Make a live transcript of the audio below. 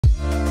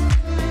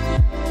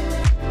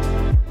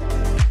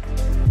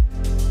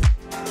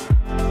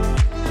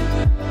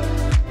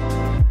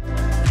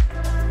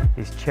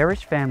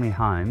cherished family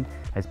home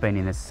has been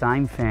in the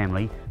same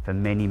family for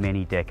many,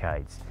 many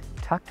decades,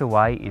 tucked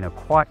away in a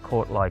quiet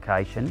court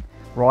location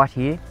right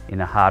here in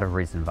the heart of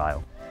Risdon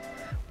Vale.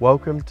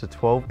 Welcome to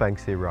 12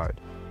 Banksia Road.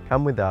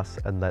 Come with us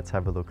and let's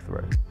have a look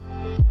through.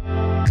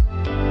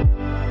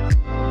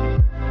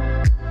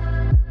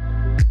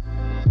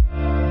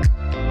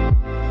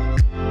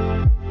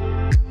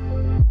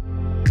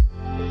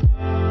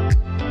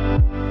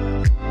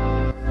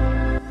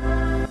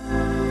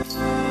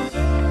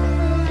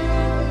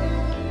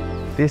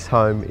 This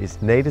home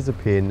is neat as a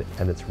pin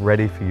and it's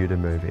ready for you to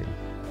move in.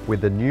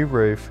 With a new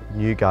roof,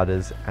 new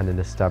gutters and an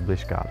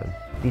established garden.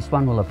 This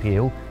one will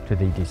appeal to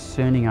the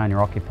discerning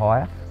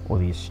owner-occupier or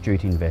the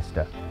astute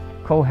investor.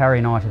 Call Harry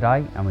and I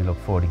today and we look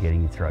forward to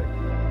getting you through.